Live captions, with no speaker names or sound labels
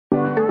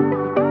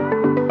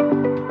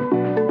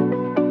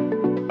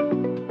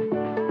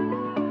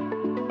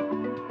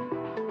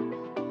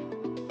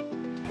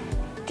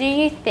Do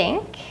you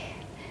think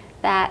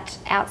that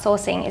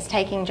outsourcing is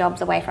taking jobs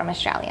away from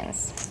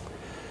Australians?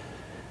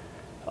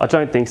 I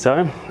don't think so.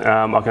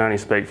 I can only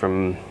speak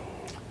from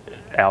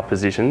our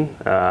position.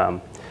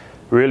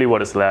 Really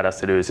what it's allowed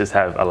us to do is just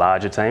have a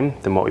larger team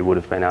than what we would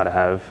have been able to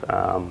have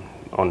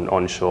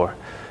onshore.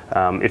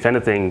 If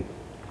anything,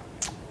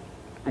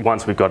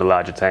 once we've got a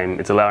larger team,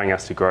 it's allowing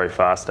us to grow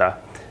faster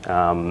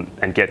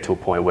and get to a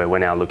point where we're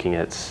now looking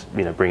at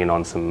bringing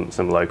on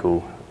some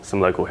local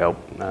help.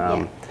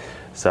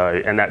 So,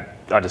 and that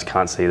I just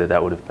can't see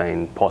that would have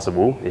been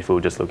possible if we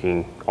were just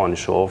looking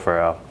onshore for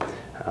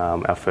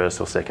our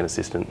first or second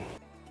assistant.